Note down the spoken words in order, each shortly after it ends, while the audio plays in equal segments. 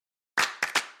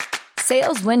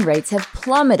sales win rates have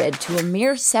plummeted to a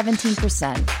mere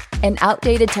 17%, and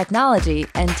outdated technology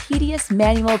and tedious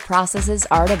manual processes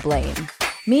are to blame.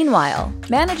 Meanwhile,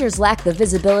 managers lack the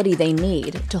visibility they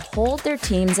need to hold their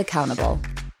teams accountable.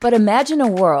 But imagine a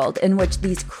world in which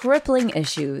these crippling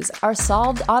issues are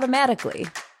solved automatically.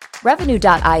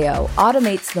 Revenue.io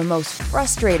automates the most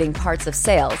frustrating parts of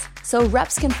sales so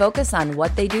reps can focus on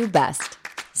what they do best: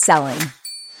 selling.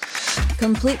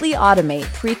 Completely automate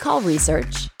pre-call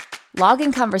research,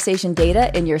 logging conversation data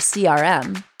in your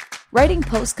CRM, writing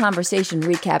post-conversation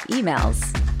recap emails,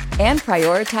 and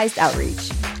prioritized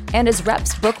outreach. And as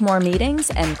reps book more meetings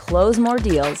and close more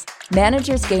deals,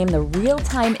 managers gain the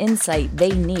real-time insight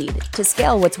they need to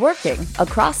scale what's working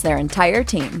across their entire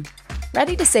team.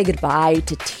 Ready to say goodbye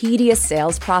to tedious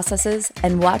sales processes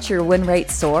and watch your win rate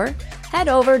soar? Head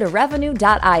over to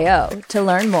Revenue.io to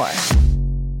learn more.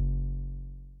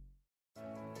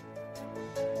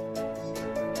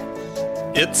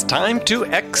 It's time to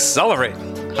accelerate.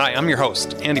 Hi, I'm your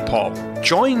host, Andy Paul.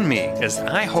 Join me as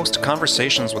I host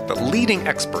conversations with the leading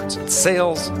experts in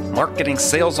sales, marketing,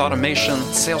 sales automation,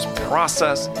 sales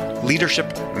process,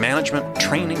 leadership, management,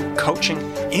 training, coaching,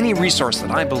 any resource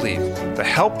that I believe to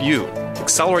help you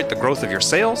accelerate the growth of your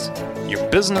sales, your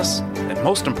business, and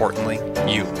most importantly,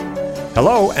 you.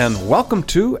 Hello, and welcome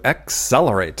to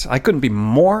Accelerate. I couldn't be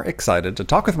more excited to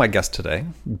talk with my guest today.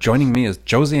 Joining me is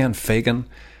Josiane Fagan.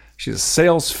 She's a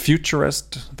sales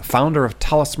futurist, the founder of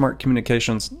Telesmart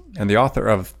Communications, and the author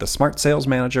of The Smart Sales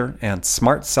Manager and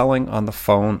Smart Selling on the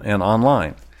Phone and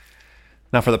Online.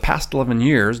 Now, for the past 11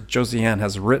 years, Josiane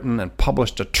has written and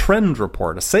published a trend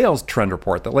report, a sales trend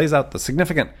report that lays out the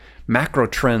significant macro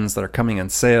trends that are coming in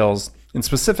sales, in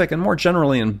specific and more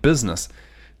generally in business,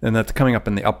 and that's coming up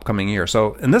in the upcoming year.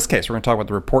 So in this case, we're going to talk about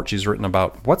the report she's written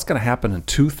about what's going to happen in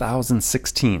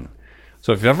 2016.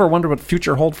 So if you ever wonder what the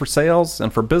future holds for sales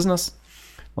and for business,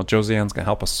 well, Josiane's going to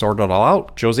help us sort it all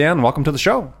out. Josiane, welcome to the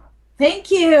show.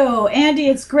 Thank you, Andy.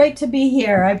 It's great to be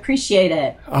here. I appreciate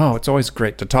it. Oh, it's always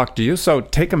great to talk to you. So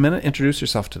take a minute, introduce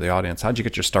yourself to the audience. How'd you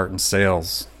get your start in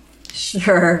sales?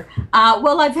 Sure.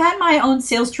 Well, I've had my own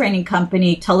sales training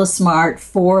company, Telesmart,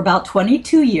 for about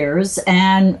 22 years.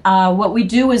 And what we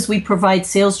do is we provide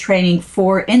sales training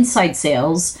for inside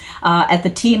sales at the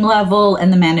team level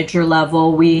and the manager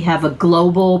level. We have a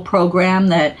global program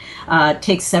that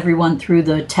takes everyone through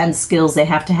the 10 skills they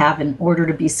have to have in order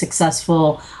to be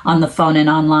successful on the phone and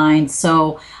online.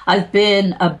 So I've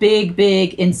been a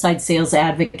big inside sales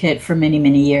advocate for many,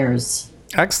 many years.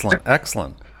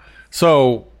 Excellent.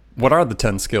 So what are the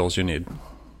 10 skills you need?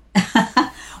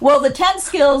 Well, the 10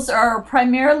 skills are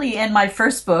primarily in my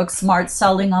first book, Smart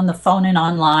Selling on the Phone and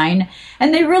Online,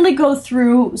 and they really go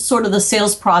through sort of the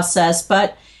sales process.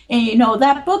 But, you know,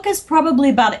 that book is probably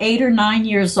about 8 or 9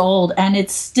 years old, and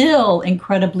it's still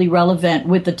incredibly relevant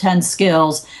with the 10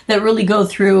 skills that really go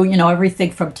through, you know,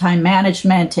 everything from time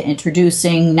management to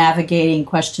introducing, navigating,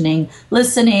 questioning,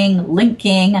 listening,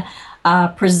 linking,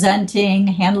 presenting,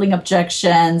 handling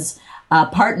objections,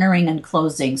 partnering, and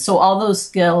closing. So all those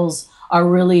skills are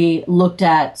really looked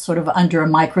at sort of under a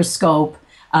microscope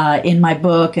in my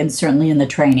book and certainly in the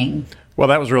training. Well,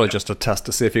 that was really just a test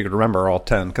to see if you could remember all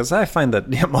 10, because I find that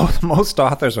most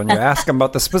authors, when you ask them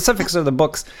about the specifics of the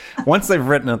books, once they've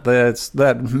written it,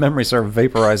 that memory sort of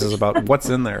vaporizes about what's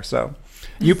in there. So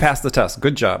you passed the test.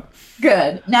 Good job.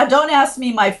 Good. Now, don't ask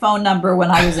me my phone number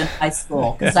when I was in high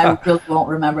school, because I really won't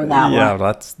remember that one. Yeah,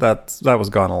 that was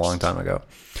gone a long time ago.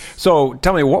 So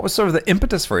tell me, what was sort of the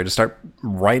impetus for you to start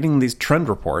writing these trend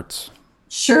reports?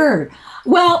 Sure.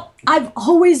 Well, I've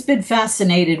always been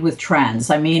fascinated with trends.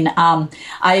 I mean, in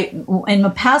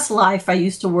my past life, I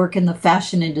used to work in the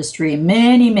fashion industry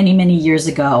many years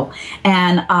ago.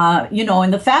 And, you know,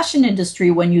 in the fashion industry,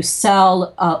 when you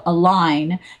sell a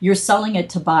line, you're selling it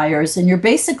to buyers, and you're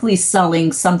basically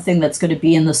selling something that's going to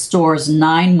be in the stores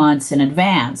 9 months in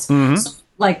advance. Mm-hmm. So,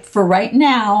 like for right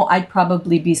now, I'd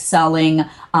probably be selling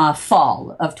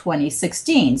fall of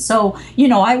 2016. So, you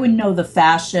know, I would know the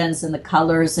fashions and the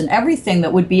colors and everything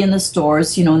that would be in the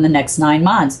stores, you know, in the next 9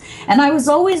 months. And I was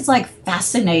always like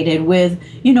fascinated with,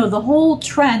 you know, the whole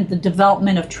trend, the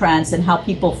development of trends and how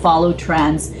people follow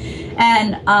trends.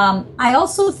 And I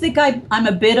also think I'm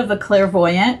a bit of a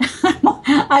clairvoyant.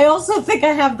 I also think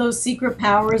I have those secret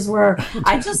powers where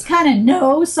I just kind of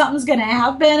know something's going to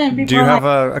happen. And do you have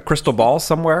a crystal ball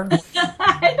somewhere?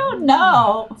 I don't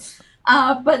know.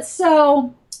 But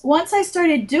so once I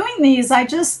started doing these, I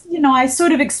just, you know, I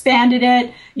sort of expanded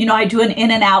it. You know, I do an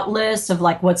in and out list of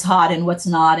like what's hot and what's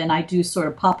not. And I do sort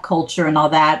of pop culture and all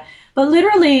that. But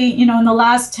literally, you know, in the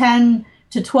last 10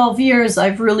 to 12 years,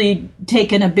 I've really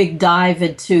taken a big dive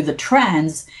into the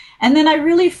trends. And then I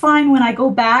really find when I go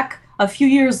back a few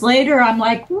years later, I'm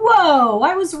like, whoa,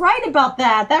 I was right about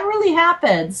that. That really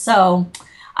happened. So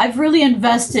I've really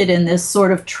invested in this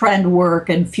sort of trend work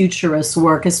and futurist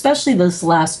work, especially this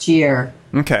last year.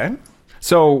 Okay.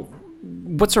 So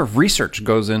what sort of research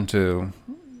goes into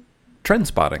trend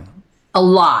spotting? A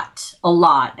lot.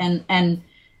 And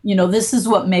this is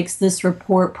what makes this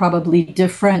report probably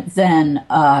different than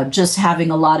just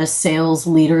having a lot of sales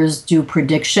leaders do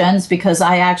predictions, because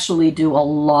I actually do a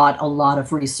lot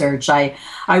of research. I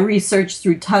research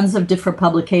through tons of different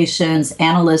publications,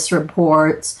 analyst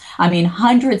reports,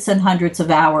 hundreds and hundreds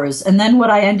of hours. And then what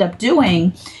I end up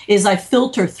doing is I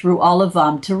filter through all of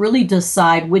them to really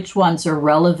decide which ones are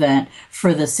relevant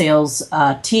for the sales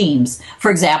teams. For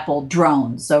example,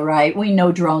 drones. So, right, we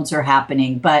know drones are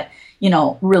happening, but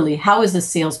really, how is a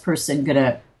salesperson going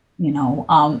to,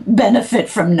 benefit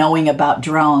from knowing about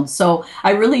drones? So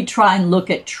I really try and look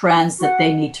at trends that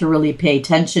they need to really pay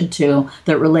attention to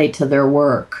that relate to their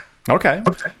work. Okay.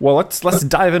 Well, let's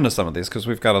dive into some of these because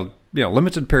we've got a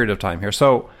limited period of time here.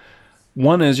 So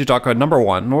one is you talk about number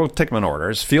one. We'll take them in order.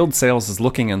 Is field sales is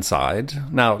looking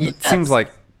inside. Now, It seems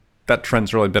like that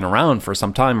trend's really been around for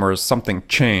some time, or has something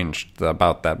changed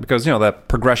about that? Because, that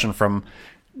progression from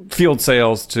field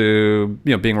sales to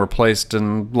being replaced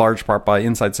in large part by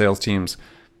inside sales teams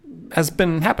has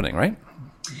been happening, right?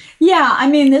 Yeah,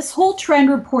 this whole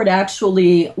trend report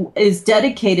actually is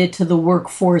dedicated to the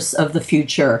workforce of the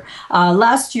future.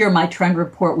 Last year, my trend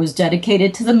report was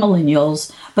dedicated to the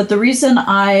millennials, but the reason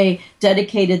I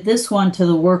dedicated this one to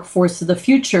the workforce of the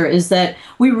future is that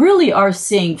we really are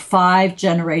seeing 5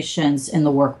 generations in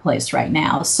the workplace right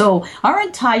now. So our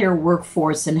entire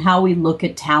workforce and how we look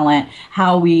at talent,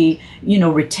 how we,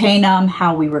 retain them,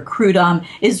 how we recruit them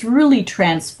is really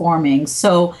transforming.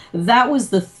 So that was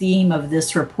the theme of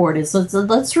this report, is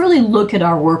let's really look at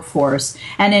our workforce.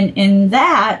 And in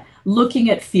that, looking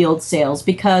at field sales,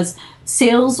 because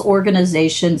sales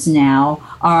organizations now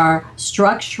are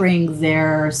structuring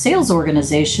their sales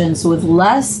organizations with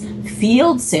less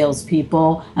field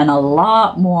salespeople and a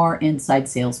lot more inside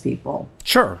salespeople.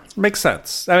 Sure. Makes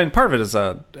sense. Part of it is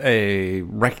a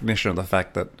recognition of the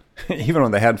fact that even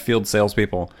when they had field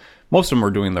salespeople, most of them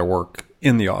were doing their work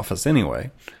in the office anyway.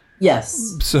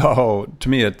 Yes. So to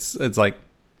me, it's like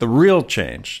the real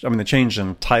change. The change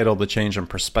in title, the change in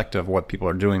perspective of what people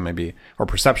are doing maybe, or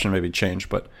perception maybe changed.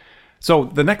 But so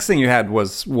the next thing you had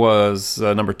was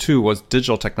number 2 was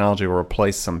digital technology will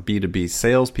replace some B2B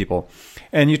salespeople.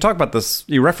 And you talk about this,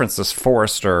 you referenced this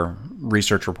Forrester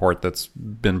research report that's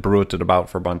been bruited about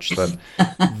for a bunch that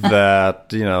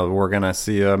we're going to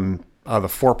see the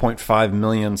 4.5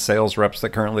 million sales reps that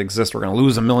currently exist, we're going to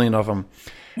lose 1 million of them.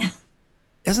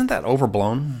 Isn't that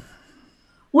overblown?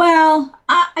 Well,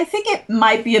 I think it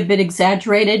might be a bit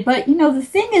exaggerated, but the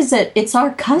thing is that it's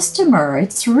our customer.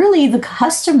 It's really the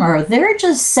customer. They're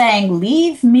just saying,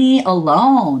 leave me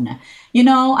alone.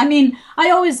 I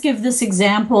always give this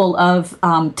example of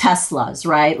Teslas,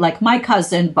 right? Like my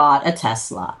cousin bought a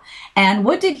Tesla. And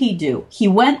what did he do? He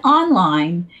went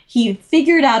online, he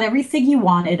figured out everything he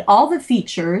wanted, all the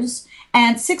features,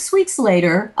 and 6 weeks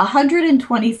later,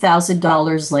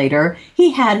 $120,000 later,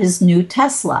 he had his new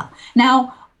Tesla.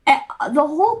 Now, the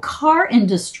whole car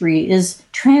industry is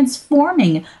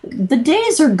transforming. The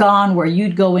days are gone where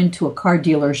you'd go into a car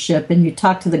dealership and you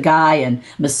talk to the guy and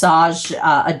massage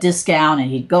a discount,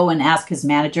 and he'd go and ask his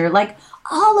manager. Like,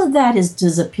 all of that is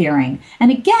disappearing.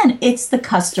 And again, it's the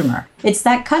customer. It's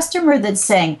that customer that's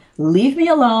saying, leave me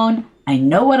alone. I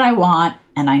know what I want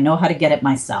and I know how to get it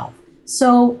myself.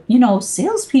 So,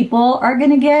 salespeople are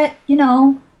going to get,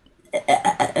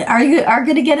 are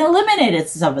going to get eliminated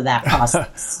some of that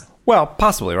process. Well,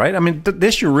 possibly, right? The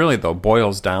issue really, though,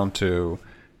 boils down to,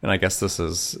 and I guess this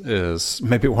is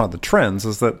maybe one of the trends,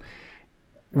 is that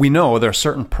we know there are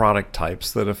certain product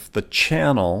types that if the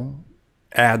channel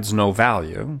adds no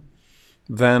value,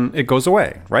 then it goes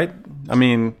away, right?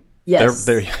 Yes.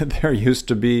 There used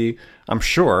to be, I'm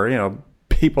sure,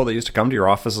 people that used to come to your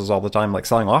offices all the time, like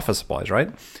selling office supplies, right?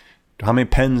 How many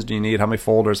pens do you need? How many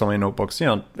folders? How many notebooks?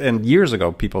 And years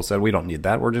ago, people said, we don't need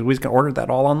that. We can order that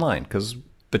all online because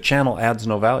the channel adds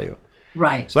no value.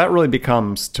 Right. So that really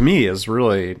becomes, to me, is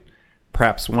really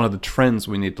perhaps one of the trends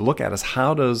we need to look at is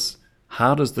how does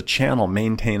the channel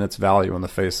maintain its value in the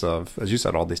face of, as you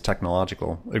said, all these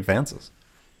technological advances?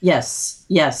 Yes,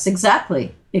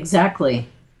 exactly.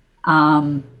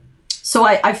 So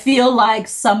I feel like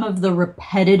some of the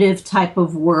repetitive type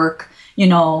of work,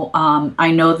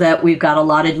 I know that we've got a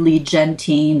lot of lead gen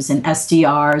teams and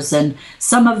SDRs, and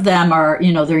some of them are,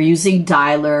 they're using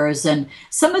dialers, and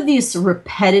some of these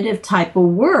repetitive type of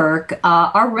work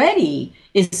already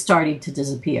is starting to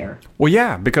disappear. Well,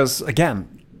 yeah, because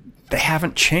again, they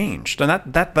haven't changed, and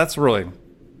that's really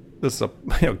this is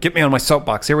get me on my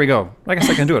soapbox. Here we go. I guess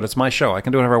I can do it. It's my show. I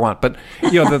can do whatever I want. But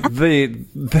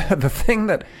the thing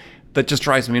that just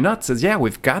drives me nuts is,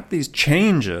 we've got these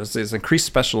changes, these increased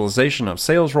specialization of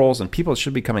sales roles, and people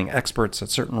should be becoming experts at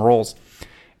certain roles.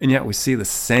 And yet we see the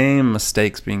same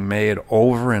mistakes being made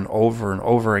over and over and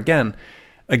over again.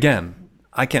 Again,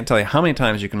 I can't tell you how many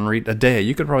times you can read a day.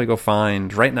 You could probably go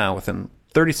find right now, within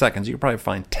 30 seconds, you could probably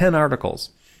find 10 articles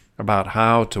about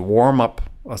how to warm up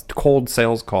a cold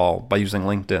sales call by using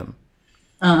LinkedIn.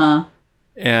 Uh-huh.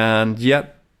 And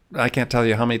yet, I can't tell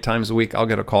you how many times a week I'll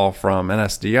get a call from an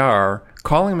SDR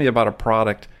calling me about a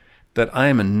product that I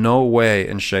am in no way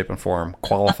in shape and form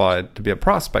qualified to be a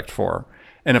prospect for.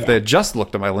 And if they had just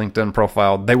looked at my LinkedIn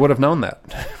profile, they would have known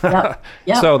that.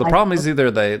 Yep. So the problem is either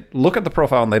they look at the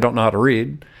profile and they don't know how to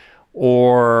read,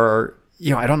 or,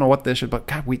 I don't know what they should, but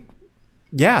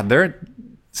God, they're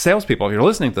salespeople. If you're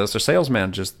listening to this, or sales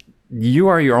managers, you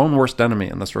are your own worst enemy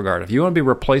in this regard. If you want to be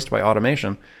replaced by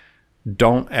automation,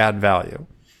 don't add value.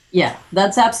 Yeah,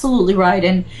 that's absolutely right.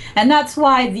 And that's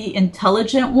why the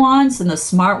intelligent ones and the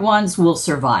smart ones will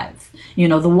survive.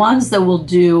 The ones that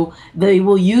they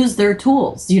will use their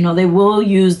tools. They will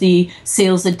use the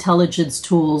sales intelligence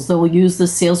tools. They will use the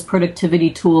sales productivity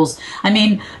tools. I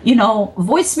mean,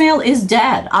 voicemail is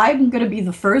dead. I'm going to be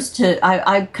the first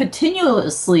I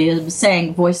continuously am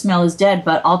saying voicemail is dead,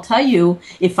 but I'll tell you,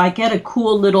 if I get a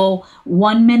cool little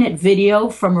 1-minute video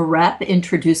from a rep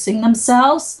introducing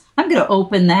themselves, I'm going to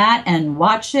open that and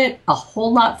watch it a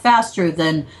whole lot faster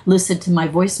than listen to my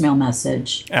voicemail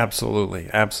message. Absolutely.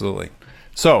 Absolutely.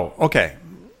 So, okay,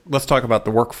 let's talk about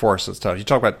the workforce and stuff. You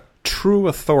talk about true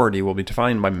authority will be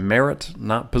defined by merit,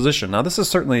 not position. Now, this is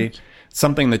certainly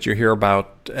something that you hear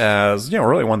about as,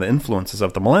 really one of the influences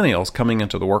of the millennials coming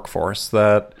into the workforce,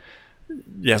 that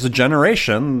as a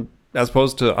generation, as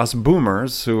opposed to us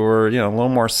boomers who are, a little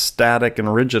more static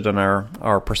and rigid in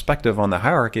our perspective on the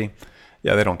hierarchy,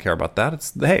 they don't care about that.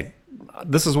 It's, hey,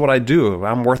 this is what I do.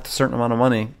 I'm worth a certain amount of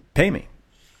money. Pay me.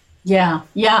 Yeah.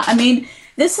 I mean,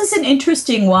 this is an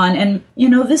interesting one. And,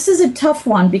 this is a tough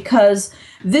one because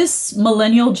this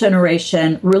millennial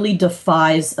generation really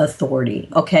defies authority.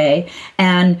 Okay.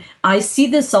 And I see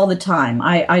this all the time.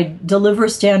 I deliver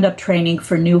stand-up training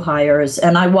for new hires,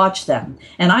 and I watch them.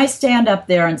 And I stand up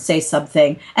there and say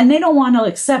something, and they don't want to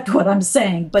accept what I'm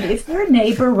saying. But if their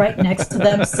neighbor right next to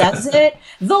them says it,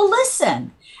 they'll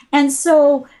listen. And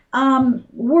so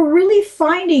we're really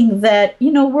finding that,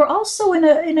 we're also in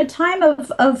a time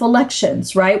of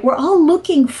elections, right? We're all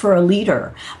looking for a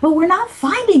leader, but we're not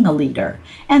finding a leader.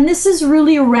 And this is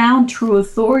really around true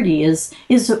authority is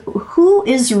who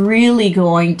is really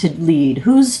going to lead?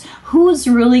 Who's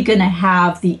really going to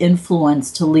have the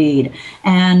influence to lead?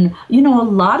 And, a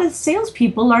lot of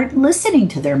salespeople aren't listening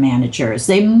to their managers.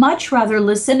 They much rather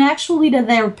listen actually to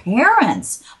their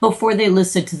parents before they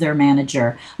listen to their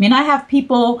manager. I mean, I have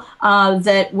people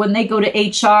that when they go to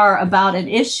HR about an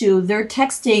issue, they're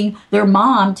texting their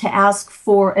mom to ask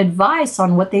for advice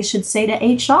on what they should say to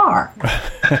HR.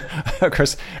 Of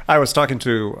course, I was talking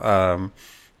to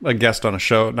a guest on a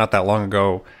show not that long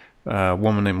ago, a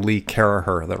woman named Lee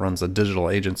Caraher that runs a digital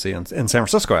agency in San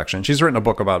Francisco, actually. And she's written a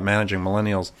book about managing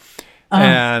millennials.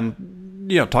 And,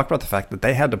 talked about the fact that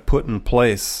they had to put in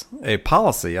place a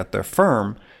policy at their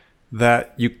firm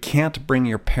that you can't bring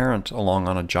your parent along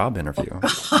on a job interview.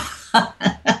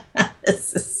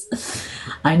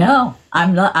 I know.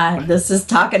 This is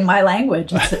talking my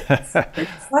language.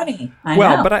 It's funny. I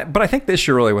know. But I think the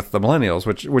issue really with the millennials,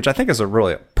 which I think is a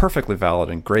really perfectly valid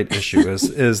and great issue,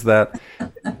 is that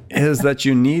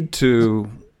you need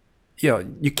to,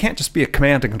 you can't just be a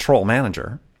command and control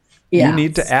manager. Yeah. You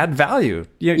need to add value.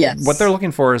 Yes. What they're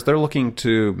looking for is they're looking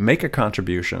to make a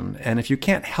contribution. And if you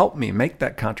can't help me make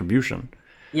that contribution,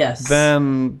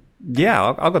 then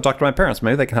I'll go talk to my parents.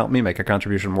 Maybe they can help me make a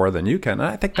contribution more than you can. And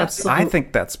I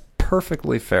think that's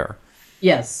perfectly fair.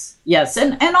 Yes.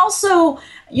 And also,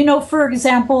 for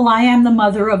example, I am the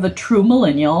mother of a true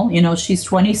millennial. She's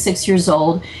 26 years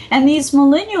old. And these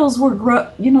millennials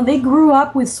they grew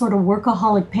up with sort of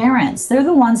workaholic parents. They're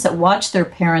the ones that watch their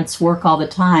parents work all the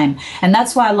time. And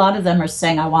that's why a lot of them are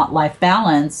saying, I want life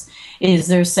balance, is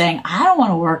they're saying, I don't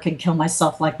want to work and kill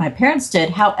myself like my parents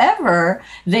did. However,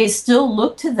 they still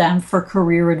look to them for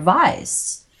career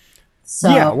advice. So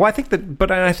yeah, well, I think that,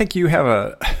 but I think you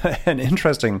have an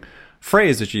interesting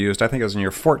phrase that you used. I think it was in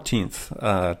your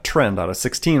 14th trend out of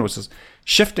 16, which is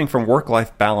shifting from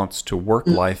work-life balance to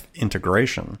work-life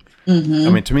integration. I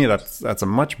mean, to me, that's a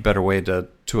much better way to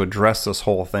address this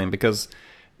whole thing, because,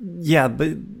 yeah,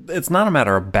 it's not a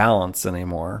matter of balance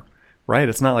anymore, right?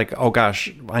 It's not like, oh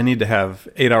gosh, I need to have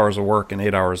 8 hours of work and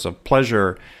 8 hours of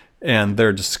pleasure, and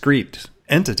they're discrete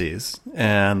entities,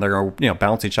 and they're going to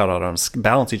balance each other out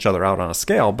on a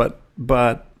scale. But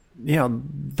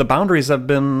the boundaries have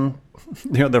been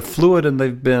they're fluid, and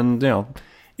they've been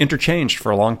interchanged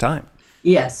for a long time.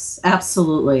 yes,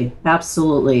 absolutely,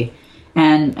 absolutely.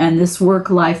 And this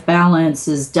work-life balance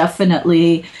is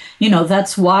definitely,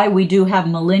 that's why we do have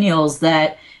millennials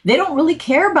that they don't really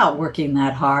care about working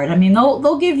that hard. I mean,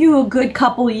 they'll give you a good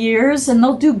couple years and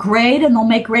they'll do great and they'll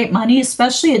make great money,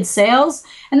 especially in sales.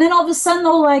 And then all of a sudden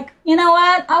they'll like, you know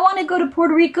what? I want to go to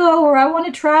Puerto Rico, or I want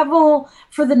to travel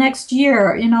for the next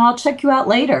year. I'll check you out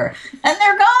later. And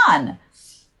they're gone.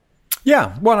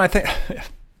 Yeah, well, I think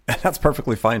that's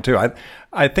perfectly fine too.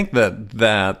 I think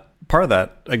that part of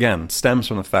that, again, stems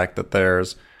from the fact that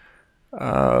there's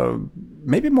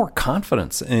maybe more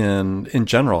confidence in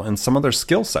general in some of their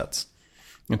skill sets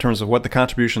in terms of what the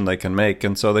contribution they can make.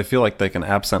 And so they feel like they can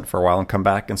absent for a while and come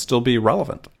back and still be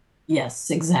relevant. Yes,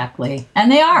 exactly.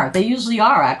 And they are. They usually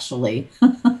are, actually.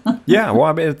 Yeah, well,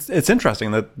 I mean, it's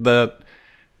interesting that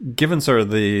given sort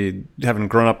of the having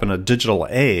grown up in a digital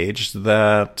age,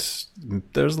 that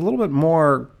there's a little bit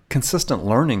more consistent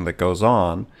learning that goes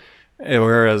on.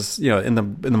 Whereas, in the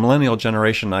millennial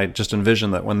generation, I just envision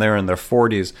that when they're in their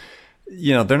 40s,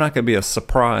 they're not going to be as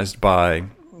surprised by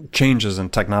changes in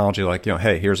technology, like,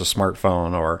 hey, here's a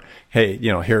smartphone, or hey,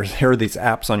 here are these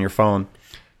apps on your phone,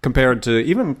 compared to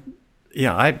even,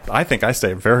 I think I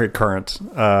stay very current.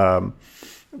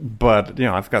 But,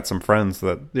 I've got some friends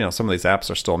that, some of these apps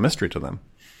are still a mystery to them.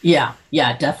 Yeah,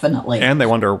 definitely. And they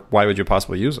wonder, why would you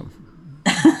possibly use them?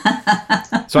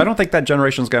 So I don't think that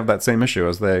generation's going to have that same issue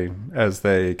as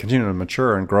they continue to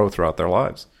mature and grow throughout their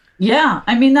lives. Yeah,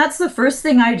 I mean, that's the first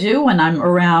thing I do when I'm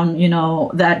around,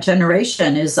 that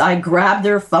generation, is I grab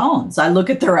their phones. I look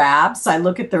at their apps. I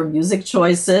look at their music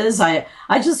choices. I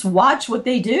just watch what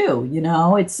they do.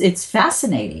 It's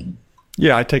fascinating.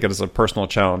 Yeah, I take it as a personal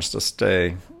challenge to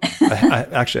stay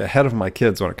actually ahead of my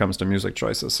kids when it comes to music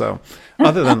choices. So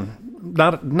other than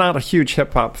not a huge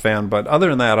hip hop fan, but other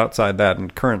than that, outside that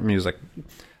and current music,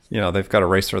 they've got a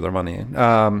race for their money.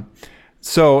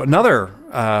 So another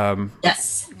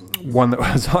yes, one that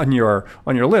was on your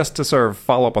list to sort of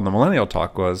follow up on the millennial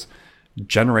talk was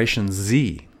Generation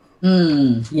Z.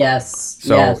 Yes.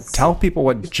 So yes. Tell people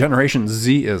what Generation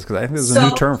Z is, because I think this is a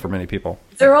new term for many people.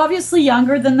 They're obviously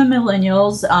younger than the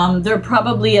millennials. They're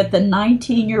probably at the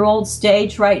 19-year-old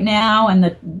stage right now, and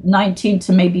the 19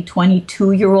 to maybe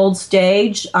 22-year-old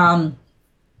stage.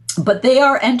 But they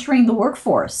are entering the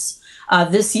workforce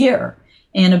this year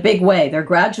in a big way. They're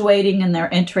graduating and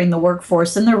they're entering the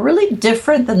workforce, and they're really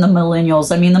different than the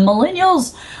millennials. I mean, the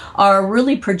millennials are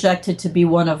really projected to be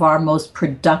one of our most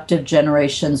productive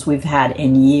generations we've had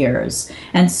in years.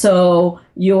 And so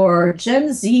your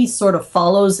Gen Z sort of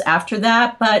follows after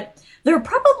that, but they're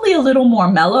probably a little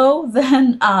more mellow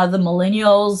than the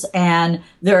millennials, and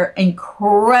they're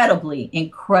incredibly,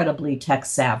 incredibly tech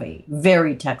savvy,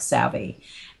 very tech savvy.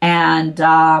 And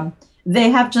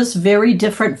they have just very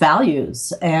different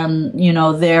values, and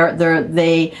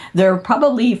they're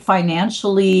probably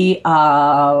financially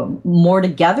more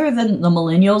together than the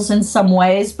millennials in some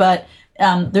ways, but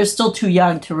they're still too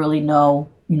young to really know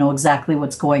exactly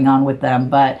what's going on with them.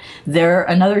 But they're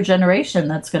another generation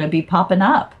that's going to be popping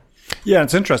up. Yeah,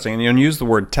 it's interesting, and you use the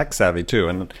word tech savvy too,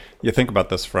 and you think about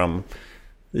this from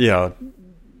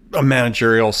a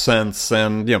managerial sense,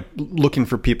 and looking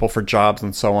for people for jobs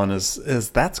and so on, is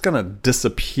that's going to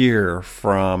disappear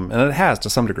from, and it has to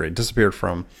some degree disappeared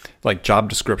from, like, job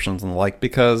descriptions and the like,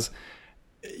 because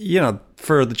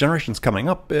for the generations coming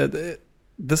up,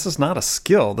 this is not a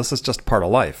skill. This is just part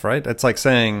of life, right? It's like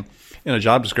saying in a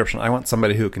job description, I want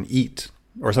somebody who can eat,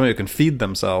 or somebody who can feed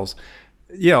themselves.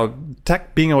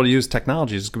 Being able to use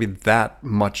technology is going to be that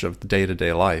much of the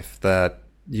day-to-day life that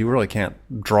you really can't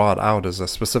draw it out as a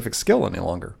specific skill any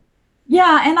longer.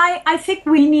 Yeah, and I think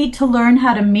we need to learn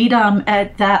how to meet them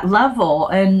at that level.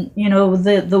 And,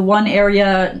 the one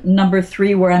area, number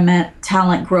 3, where I meant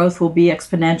talent growth will be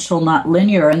exponential, not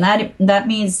linear. And that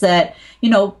means that,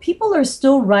 people are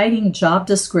still writing job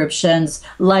descriptions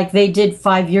like they did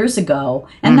 5 years ago.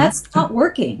 And that's not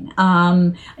working.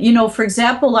 For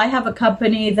example, I have a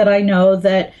company that I know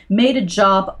that made a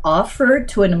job offer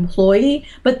to an employee,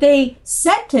 but they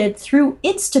sent it through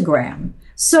Instagram.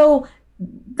 So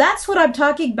that's what I'm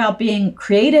talking about, being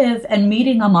creative and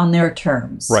meeting them on their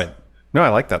terms. Right. No, I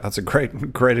like that. That's a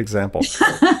great example.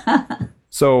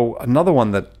 So another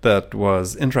one that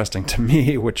was interesting to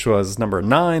me, which was number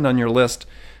 9 on your list,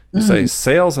 you say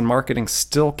sales and marketing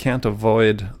still can't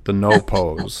avoid the no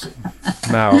pose.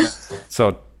 Now,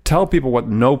 so tell people what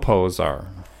no pose are.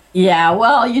 Yeah,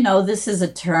 well, this is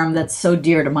a term that's so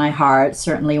dear to my heart,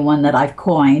 certainly one that I've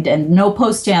coined. And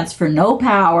NOPO stands for no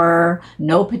power,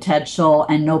 no potential,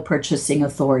 and no purchasing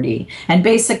authority. And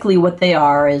basically what they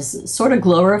are is sort of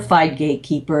glorified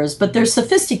gatekeepers, but they're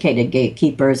sophisticated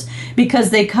gatekeepers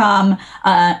because they come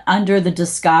under the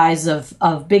disguise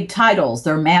of big titles.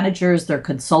 They're managers, they're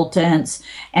consultants.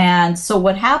 And so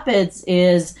what happens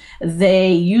is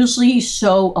they usually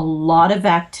show a lot of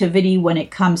activity when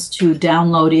it comes to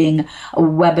downloading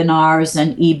webinars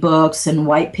and ebooks and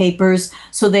white papers.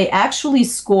 So they actually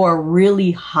score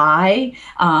really high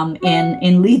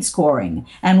in lead scoring.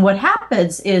 And what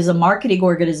happens is a marketing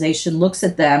organization looks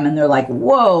at them and they're like,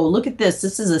 whoa, look at this.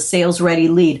 This is a sales ready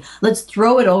lead. Let's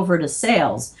throw it over to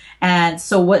sales. And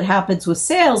so what happens with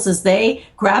sales is they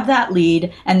grab that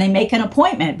lead and they make an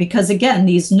appointment because, again,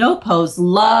 these NOPOs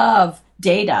love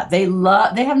data. They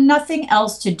have nothing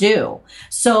else to do.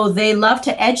 So they love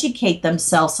to educate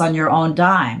themselves on your own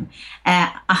dime.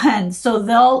 And so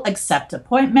they'll accept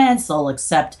appointments, they'll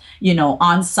accept,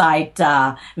 on-site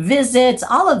visits,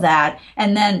 all of that.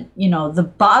 And then,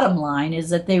 the bottom line is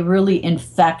that they really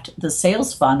infect the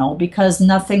sales funnel because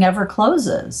nothing ever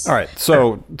closes. All right.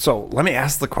 So let me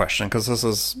ask the question, because this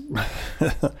is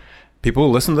people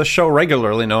who listen to the show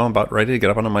regularly know I'm about ready to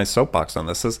get up onto my soapbox on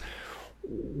this. Is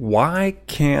why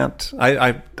can't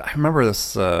I remember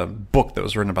this book that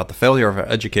was written about the failure of our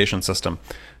education system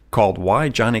called Why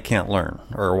Johnny Can't Learn,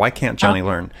 or Why Can't Johnny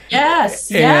Learn?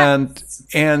 Yes.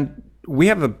 And we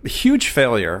have a huge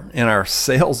failure in our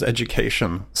sales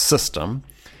education system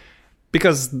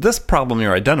because this problem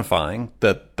you're identifying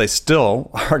that they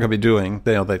still are going to be doing,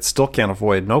 they still can't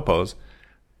avoid NOPOs,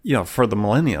 for the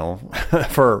millennial,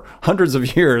 for hundreds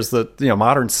of years that,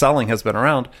 modern selling has been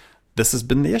around. This has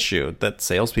been the issue, that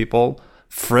salespeople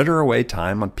fritter away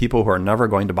time on people who are never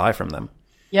going to buy from them.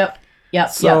 Yep.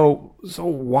 So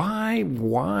why?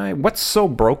 What's so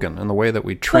broken in the way that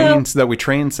we train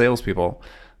salespeople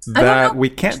that we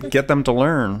can't get them to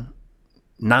learn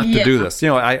not to do this?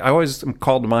 I always am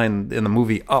called to mind in the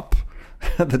movie Up,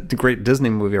 the great Disney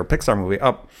movie or Pixar movie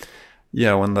Up.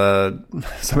 When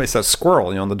somebody says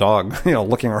squirrel, and the dog,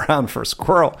 looking around for a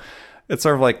squirrel. It's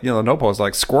sort of like, the NOPO is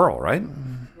like squirrel, right?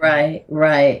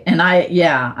 Right. And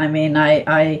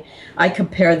I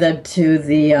compare them to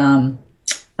the,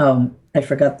 I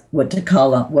forgot what to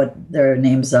call them, what their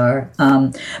names are.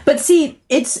 But see,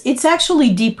 it's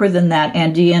actually deeper than that,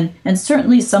 Andy, and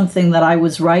certainly something that I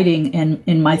was writing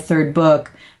in my third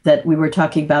book that we were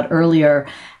talking about earlier.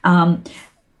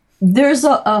 There's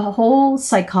a whole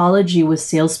psychology with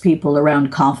salespeople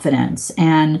around confidence.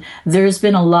 And there's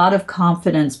been a lot of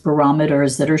confidence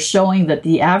barometers that are showing that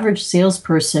the average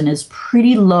salesperson is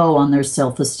pretty low on their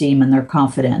self-esteem and their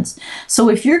confidence. So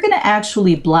if you're going to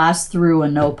actually blast through a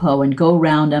NOPO and go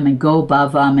around them and go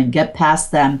above them and get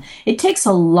past them, it takes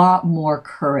a lot more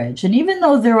courage. And even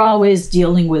though they're always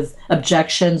dealing with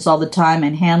objections all the time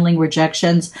and handling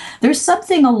rejections, there's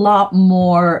something a lot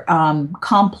more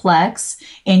complex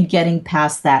in getting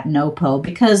past that NOPO,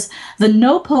 because the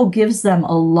NOPO gives them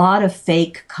a lot of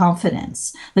fake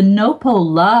confidence. The NOPO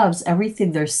loves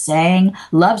everything they're saying,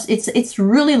 it's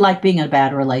really like being in a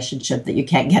bad relationship that you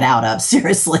can't get out of.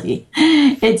 Seriously.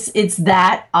 It's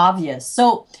that obvious.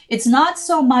 So it's not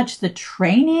so much the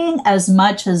training as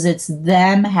much as it's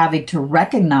them having to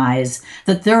recognize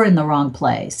that they're in the wrong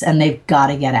place and they've got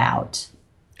to get out.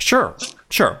 Sure.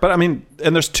 But and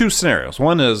there's two scenarios.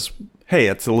 One is, hey,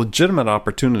 it's a legitimate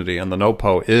opportunity and the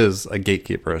NOPO is a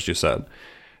gatekeeper, as you said.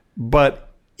 But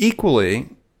equally,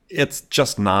 it's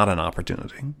just not an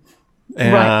opportunity.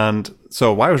 And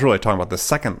so I was really talking about the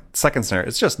second scenario.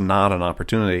 It's just not an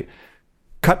opportunity.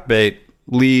 Cut bait,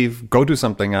 leave, go do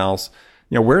something else.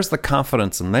 Where's the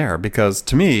confidence in there? Because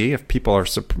to me, if people are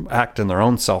act in their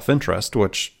own self-interest,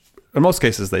 which in most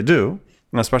cases they do,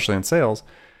 and especially in sales,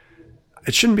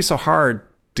 it shouldn't be so hard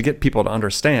to get people to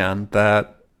understand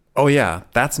that, oh yeah,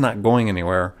 that's not going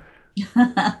anywhere.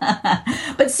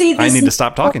 But see, I need to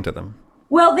stop talking to them.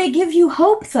 Well, they give you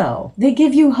hope, though. They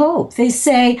give you hope. They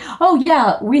say, "Oh,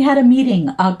 yeah, we had a meeting.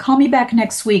 Call me back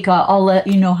next week. I'll let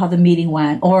you know how the meeting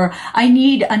went." Or, "I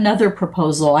need another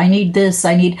proposal. I need this.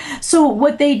 I need." So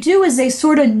what they do is they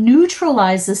sort of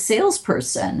neutralize the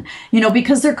salesperson,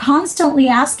 because they're constantly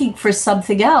asking for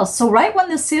something else. So right when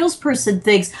the salesperson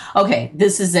thinks, "Okay,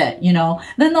 this is it,"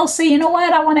 then they'll say, "You know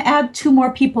what? I want to add 2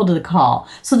 more people to the call."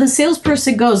 So the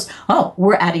salesperson goes, "Oh,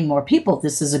 we're adding more people.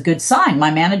 This is a good sign. My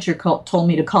manager told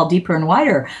me to call deeper and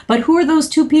wider." But who are those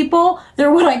 2 people?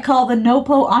 They're what I call the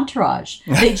NOPO entourage.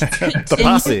 They just The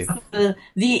posse.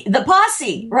 The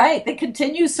posse, right? They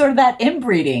continue sort of that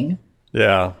inbreeding.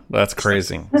 Yeah, that's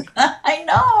crazy. I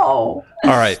know.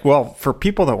 All right. Well, for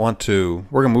people that want to,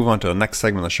 we're going to move on to the next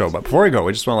segment of the show. But before we go,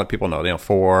 we just want to let people know,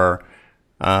 for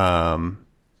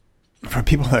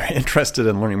people that are interested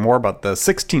in learning more about the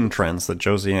 16 trends that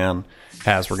Josiane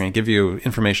has, we're going to give you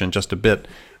information in just a bit.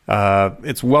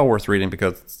 It's well worth reading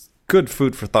because it's good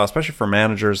food for thought, especially for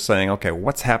managers saying, okay,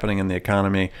 what's happening in the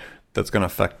economy that's going to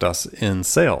affect us in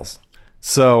sales?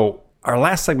 So our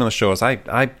last segment of the show is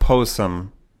I pose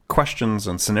some questions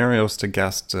and scenarios to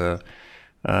guests to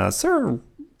sort of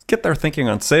get their thinking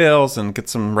on sales and get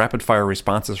some rapid fire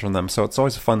responses from them. So it's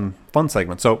always a fun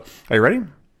segment. So are you ready?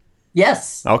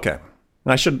 Yes. Okay.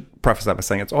 And I should preface that by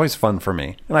saying it's always fun for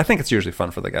me. And I think it's usually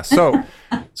fun for the guests. So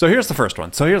here's the first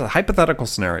one. So here's a hypothetical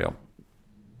scenario.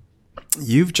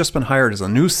 You've just been hired as a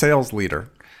new sales leader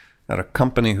at a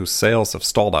company whose sales have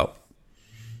stalled out.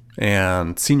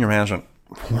 And senior management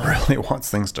really wants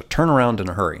things to turn around in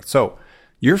a hurry. So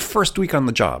your first week on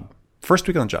the job,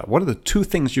 what are the 2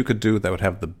 things you could do that would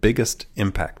have the biggest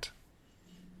impact?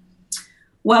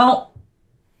 Well,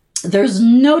 there's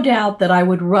no doubt that I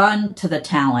would run to the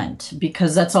talent,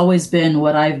 because that's always been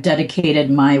what I've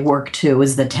dedicated my work to,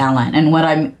 is the talent. And what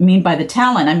I mean by the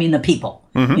talent, I mean the people.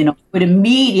 I would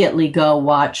immediately go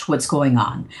watch what's going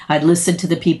on. I'd listen to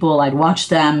the people. I'd watch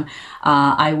them.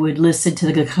 I would listen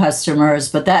to the customers.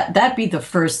 But that'd be the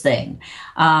first thing,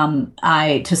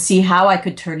 to see how I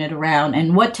could turn it around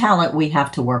and what talent we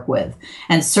have to work with.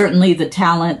 And certainly the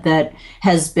talent that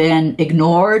has been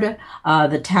ignored,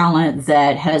 the talent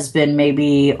that has been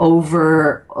maybe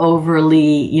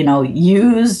overly,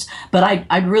 used. But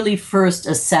I'd really first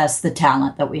assess the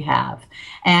talent that we have.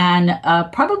 And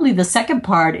probably the second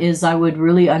part is I would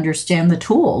really understand the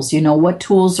tools, what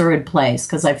tools are in place,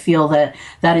 because I feel that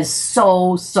is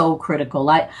so, so critical.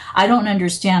 I don't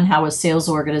understand how a sales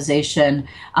organization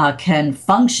can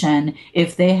function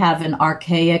if they have an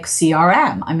archaic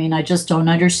CRM. I mean, I just don't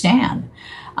understand.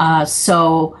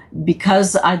 So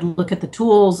because I'd look at the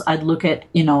tools, I'd look at,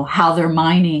 how they're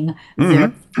mining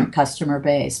their customer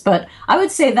base. But I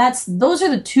would say those are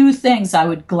the 2 things I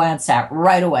would glance at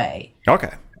right away.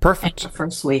 Okay, perfect.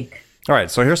 First week. All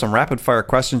right, so here's some rapid fire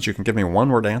questions. You can give me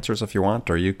 1-word answers if you want,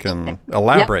 or you can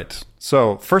elaborate. Yep.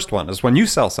 So first one is, when you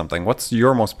sell something, what's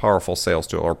your most powerful sales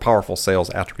tool or powerful sales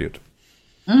attribute?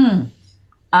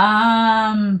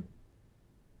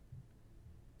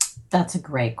 That's a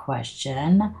great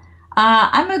question.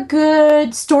 I'm a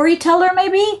good storyteller,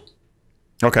 maybe.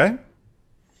 Okay.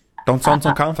 Don't sound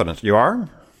so confident. You are?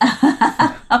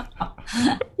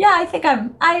 Yeah, I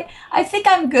think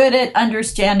I'm good at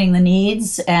understanding the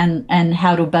needs and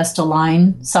how to best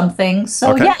align some things.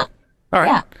 So okay. Yeah. All right.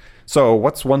 Yeah. So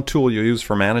what's one tool you use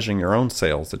for managing your own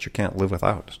sales that you can't live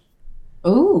without?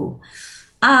 Ooh.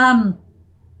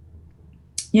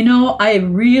 I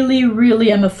really,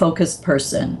 really am a focused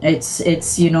person. It's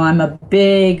I'm a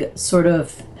big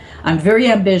I'm very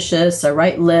ambitious. I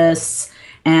write lists,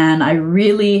 and I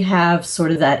really have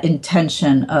sort of that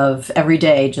intention of every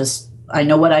day, I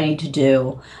know what I need to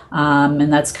do.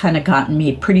 And that's kind of gotten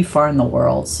me pretty far in the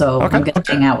world. So okay. I'm going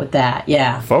to hang out with that.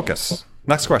 Yeah. Focus.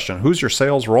 Next question. Who's your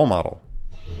sales role model?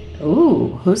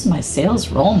 Ooh, who's my sales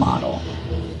role model?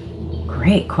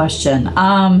 Great question.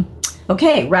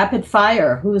 Okay, rapid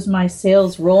fire. Who's my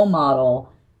sales role model?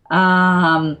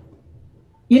 I'm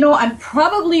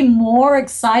probably more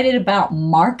excited about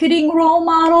marketing role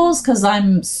models because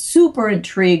I'm super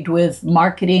intrigued with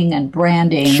marketing and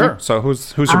branding. Sure. So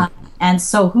who's your... And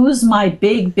so who's my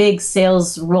big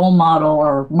sales role model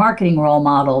or marketing role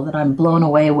model that I'm blown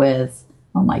away with?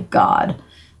 Oh my God,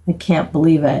 I can't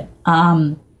believe it.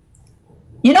 I'm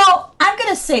going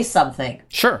to say something.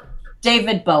 Sure.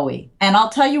 David Bowie. And I'll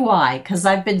tell you why, because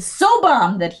I've been so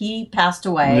bummed that he passed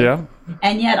away. Yeah.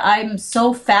 And yet I'm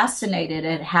so fascinated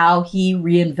at how he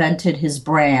reinvented his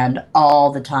brand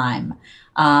all the time.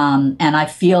 And I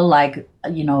feel like,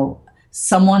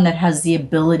 someone that has the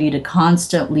ability to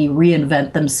constantly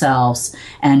reinvent themselves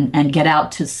and get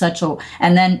out to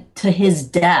and then to his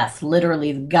death,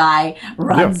 literally, the guy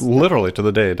runs. Yeah, literally to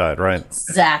the day he died, right?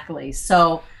 Exactly.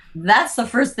 So that's the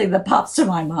first thing that pops to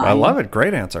my mind. I love it.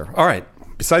 Great answer. All right.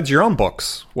 Besides your own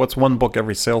books, what's one book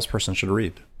every salesperson should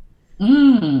read?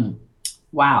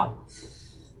 Wow.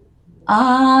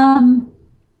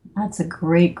 That's a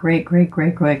great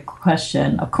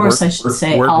question. Of course, I should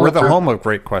say we're the home of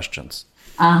great questions.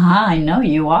 I know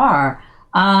you are.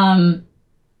 I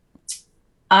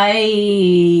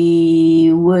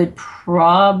would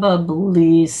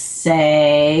probably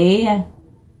say,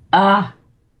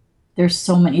 there's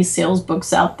so many sales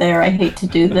books out there. I hate to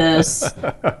do this.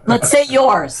 Let's say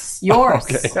yours.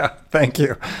 Okay, yeah, thank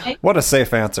you. What a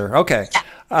safe answer. Okay.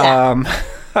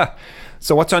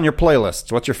 So what's on your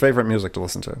playlist? What's your favorite music to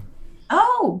listen to?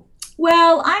 Oh,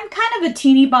 well, I'm kind of a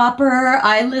teeny bopper.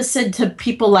 I listen to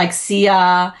people like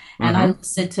Sia, and I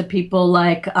listen to people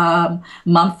like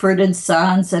Mumford &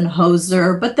 Sons and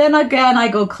Hoser. But then again, I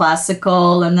go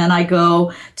classical, and then I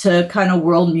go to kind of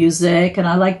world music, and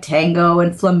I like tango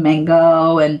and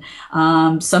flamenco and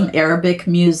some Arabic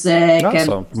music. Oh,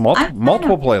 so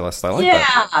multiple playlists. I like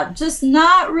that. Yeah, just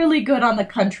not really good on the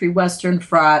country western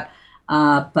front.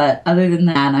 But other than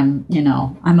that, I'm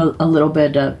a little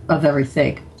bit of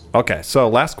everything. Okay, so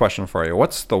last question for you.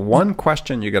 What's the one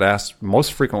question you get asked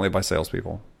most frequently by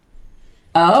salespeople?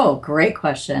 Oh, great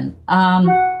question.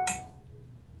 Well,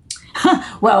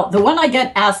 the one I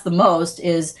get asked the most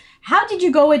is, how did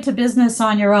you go into business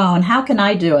on your own? How can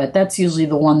I do it? That's usually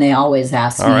the one they always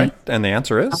ask me. All right, and the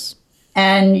answer is?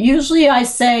 And usually I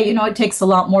say, it takes a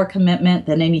lot more commitment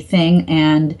than anything,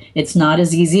 and it's not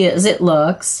as easy as it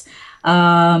looks.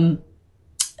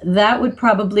 That would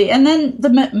probably, and then the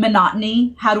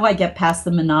monotony. How do I get past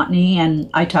the monotony? And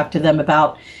I talk to them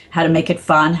about how to make it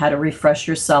fun, how to refresh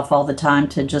yourself all the time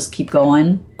to just keep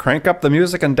going. Crank up the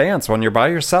music and dance when you're by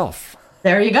yourself.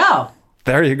 There you go.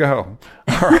 There you go.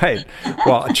 All right.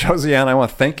 Well, Josiane, I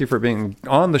want to thank you for being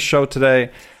on the show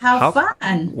today. How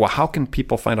fun. Well, how can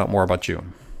people find out more about you?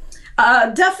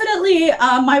 Definitely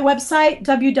my website,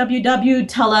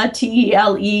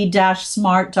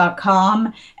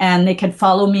 www.tele-smart.com, and they can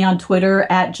follow me on Twitter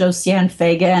at Josiane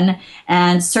Fagan.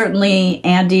 And certainly,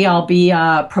 Andy, I'll be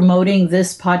promoting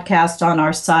this podcast on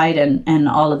our site and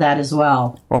all of that as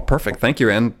well. Well, perfect. Thank you.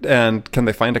 And can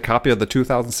they find a copy of the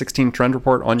 2016 Trend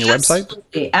Report on your website?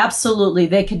 Absolutely.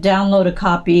 They could download a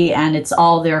copy, and it's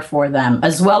all there for them,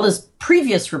 as well as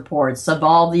previous reports of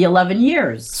all the 11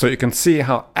 years. So you can see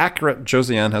how accurate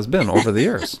Josiane has been over the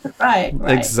years. Right.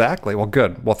 Exactly. Well,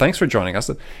 good. Well, thanks for joining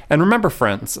us. And remember,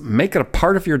 friends, make it a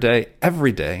part of your day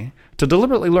every day to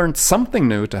deliberately learn something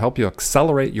new to help you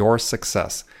accelerate your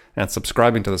success. And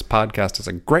subscribing to this podcast is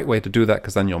a great way to do that,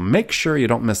 because then you'll make sure you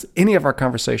don't miss any of our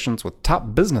conversations with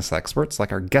top business experts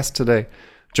like our guest today,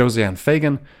 Josiane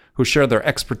Fagan, who share their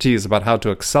expertise about how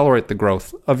to accelerate the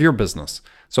growth of your business.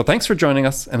 So thanks for joining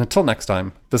us, and until next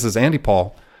time, this is Andy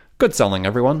Paul. Good selling,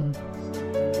 everyone.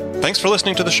 Thanks for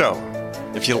listening to the show.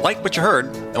 If you like what you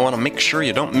heard and want to make sure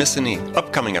you don't miss any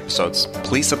upcoming episodes,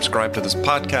 please subscribe to this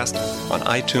podcast on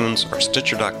iTunes or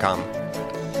Stitcher.com.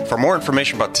 For more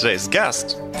information about today's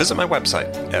guest, visit my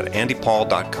website at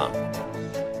andypaul.com.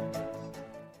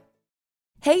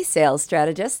 Hey, sales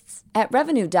strategists. At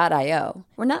Revenue.io,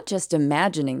 we're not just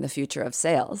imagining the future of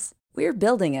sales, we're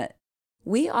building it.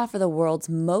 We offer the world's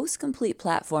most complete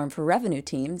platform for revenue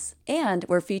teams, and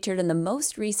we're featured in the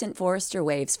most recent Forrester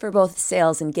Waves for both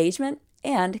sales engagement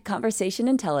and conversation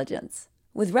intelligence.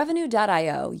 With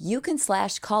Revenue.io, you can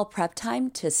slash call prep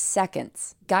time to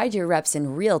seconds, guide your reps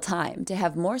in real time to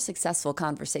have more successful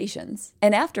conversations.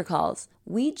 And after calls,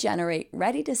 we generate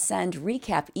ready-to-send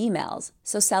recap emails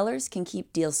so sellers can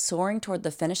keep deals soaring toward the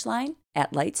finish line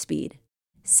at light speed.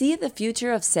 See the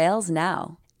future of sales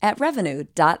now at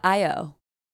Revenue.io.